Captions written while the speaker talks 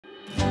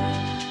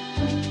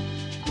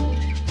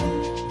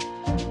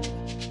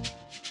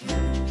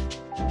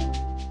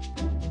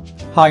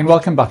Hi and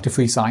welcome back to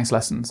Free Science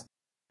Lessons.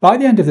 By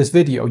the end of this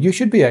video, you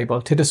should be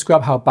able to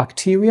describe how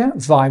bacteria,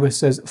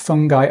 viruses,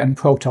 fungi and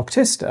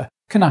proctoctista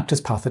can act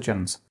as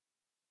pathogens.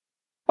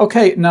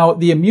 Okay, now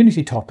the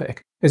immunity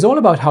topic is all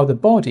about how the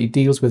body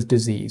deals with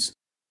disease.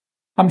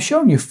 I'm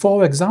showing you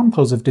 4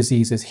 examples of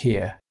diseases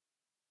here.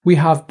 We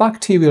have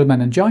bacterial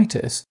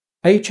meningitis,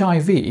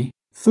 HIV,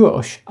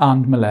 thrush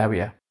and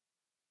malaria.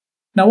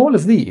 Now all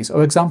of these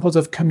are examples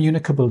of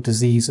communicable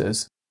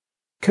diseases.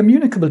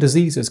 Communicable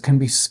diseases can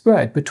be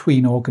spread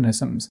between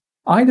organisms,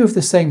 either of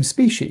the same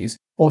species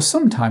or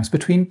sometimes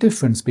between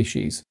different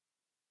species.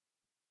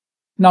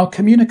 Now,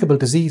 communicable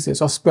diseases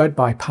are spread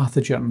by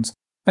pathogens,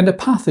 and a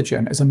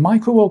pathogen is a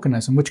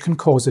microorganism which can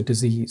cause a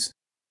disease.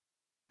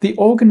 The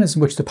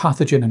organism which the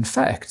pathogen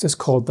infects is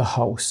called the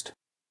host.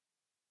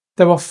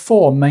 There are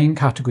 4 main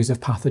categories of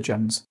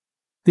pathogens.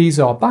 These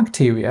are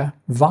bacteria,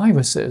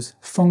 viruses,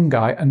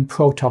 fungi and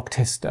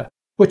proctoctista,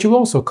 which are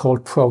also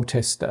called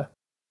protista.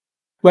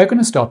 We're going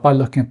to start by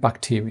looking at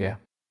bacteria.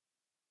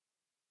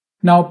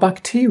 Now,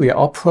 bacteria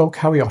are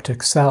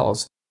prokaryotic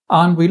cells,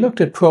 and we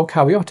looked at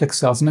prokaryotic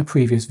cells in a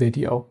previous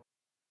video.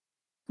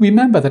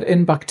 Remember that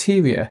in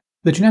bacteria,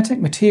 the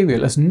genetic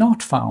material is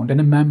not found in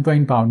a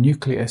membrane-bound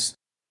nucleus.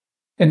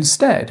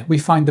 Instead, we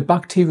find the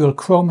bacterial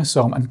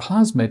chromosome and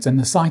plasmids in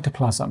the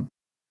cytoplasm.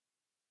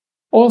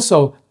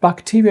 Also,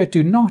 bacteria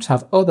do not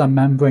have other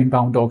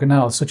membrane-bound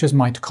organelles such as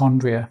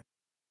mitochondria.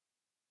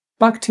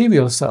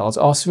 Bacterial cells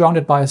are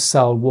surrounded by a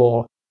cell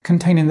wall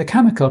containing the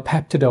chemical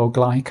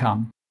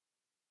peptidoglycan.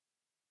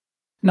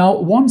 Now,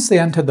 once they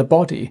enter the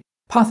body,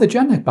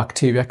 pathogenic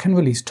bacteria can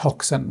release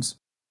toxins.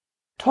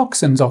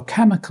 Toxins are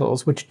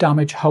chemicals which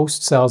damage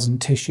host cells and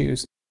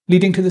tissues,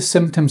 leading to the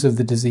symptoms of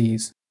the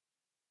disease.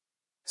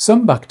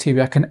 Some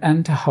bacteria can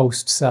enter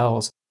host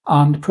cells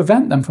and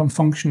prevent them from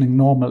functioning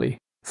normally,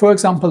 for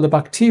example the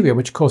bacteria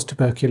which cause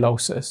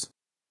tuberculosis.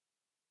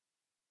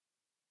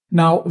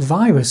 Now,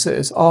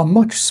 viruses are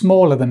much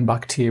smaller than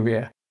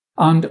bacteria,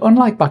 and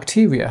unlike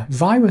bacteria,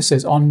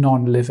 viruses are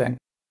non-living.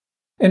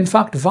 In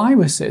fact,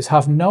 viruses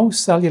have no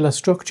cellular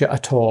structure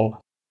at all.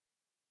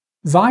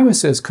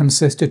 Viruses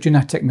consist of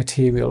genetic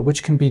material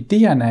which can be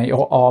DNA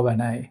or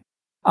RNA,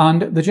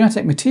 and the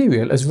genetic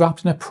material is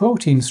wrapped in a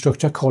protein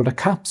structure called a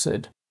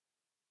capsid.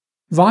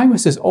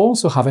 Viruses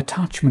also have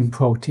attachment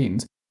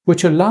proteins,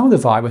 which allow the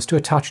virus to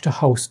attach to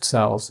host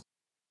cells.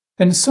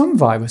 And some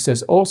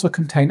viruses also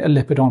contain a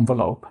lipid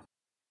envelope.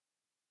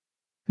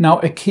 Now,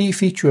 a key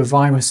feature of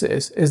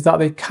viruses is that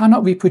they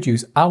cannot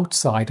reproduce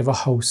outside of a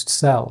host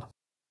cell.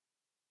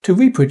 To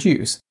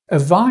reproduce, a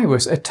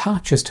virus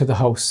attaches to the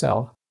host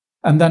cell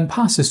and then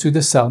passes through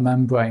the cell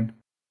membrane.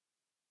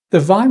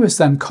 The virus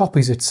then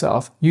copies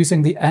itself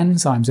using the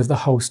enzymes of the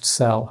host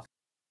cell.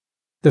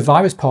 The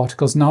virus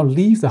particles now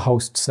leave the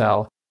host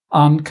cell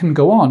and can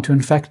go on to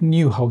infect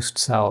new host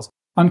cells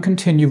and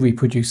continue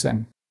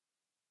reproducing.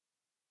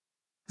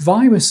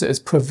 Viruses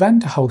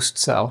prevent a host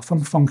cell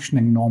from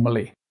functioning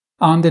normally,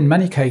 and in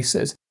many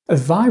cases, a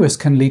virus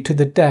can lead to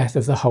the death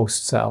of the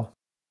host cell.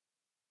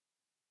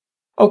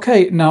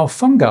 Okay, now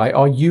fungi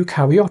are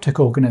eukaryotic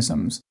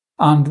organisms,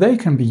 and they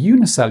can be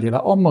unicellular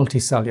or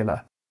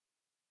multicellular.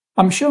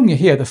 I'm showing you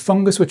here the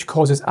fungus which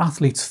causes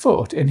athlete's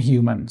foot in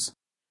humans.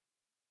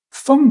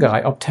 Fungi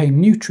obtain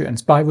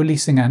nutrients by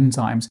releasing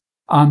enzymes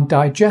and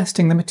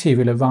digesting the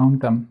material around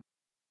them.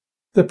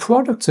 The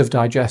products of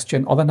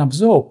digestion are then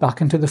absorbed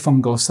back into the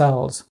fungal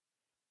cells.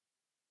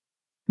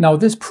 Now,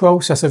 this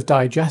process of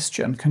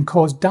digestion can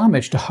cause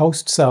damage to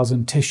host cells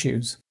and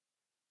tissues.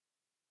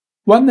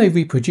 When they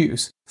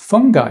reproduce,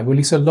 fungi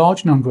release a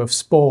large number of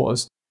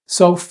spores,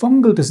 so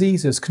fungal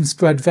diseases can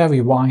spread very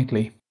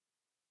widely.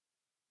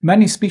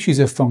 Many species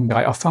of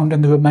fungi are found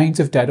in the remains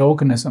of dead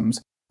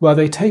organisms, where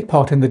they take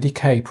part in the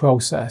decay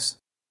process.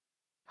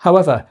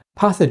 However,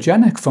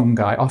 pathogenic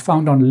fungi are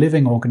found on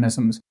living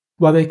organisms,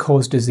 where they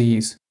cause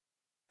disease.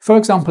 For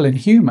example, in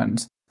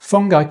humans,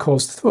 fungi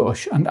cause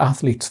thrush and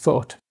athlete's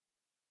foot.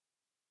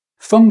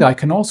 Fungi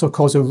can also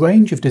cause a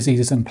range of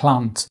diseases in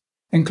plants,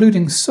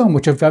 including some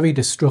which are very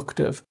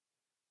destructive.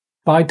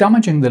 By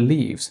damaging the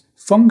leaves,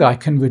 fungi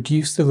can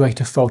reduce the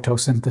rate of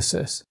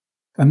photosynthesis,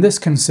 and this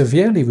can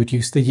severely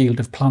reduce the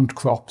yield of plant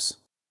crops.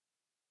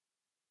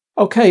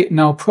 Okay,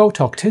 now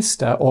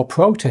proctoctista or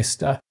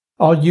protista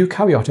are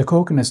eukaryotic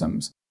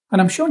organisms, and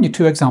I'm showing you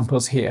 2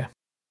 examples here.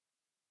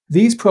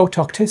 These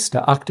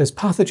proctoctista act as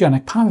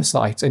pathogenic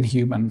parasites in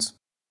humans.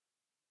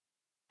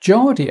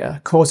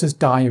 Giardia causes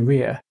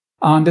diarrhea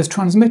and is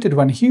transmitted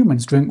when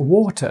humans drink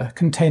water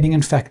containing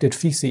infected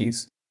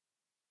feces.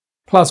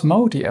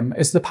 Plasmodium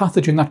is the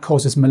pathogen that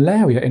causes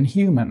malaria in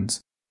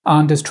humans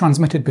and is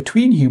transmitted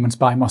between humans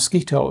by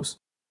mosquitoes.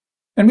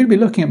 And we'll be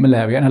looking at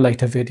malaria in a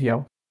later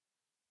video.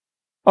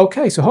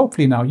 Okay, so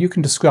hopefully now you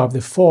can describe the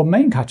 4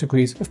 main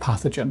categories of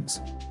pathogens.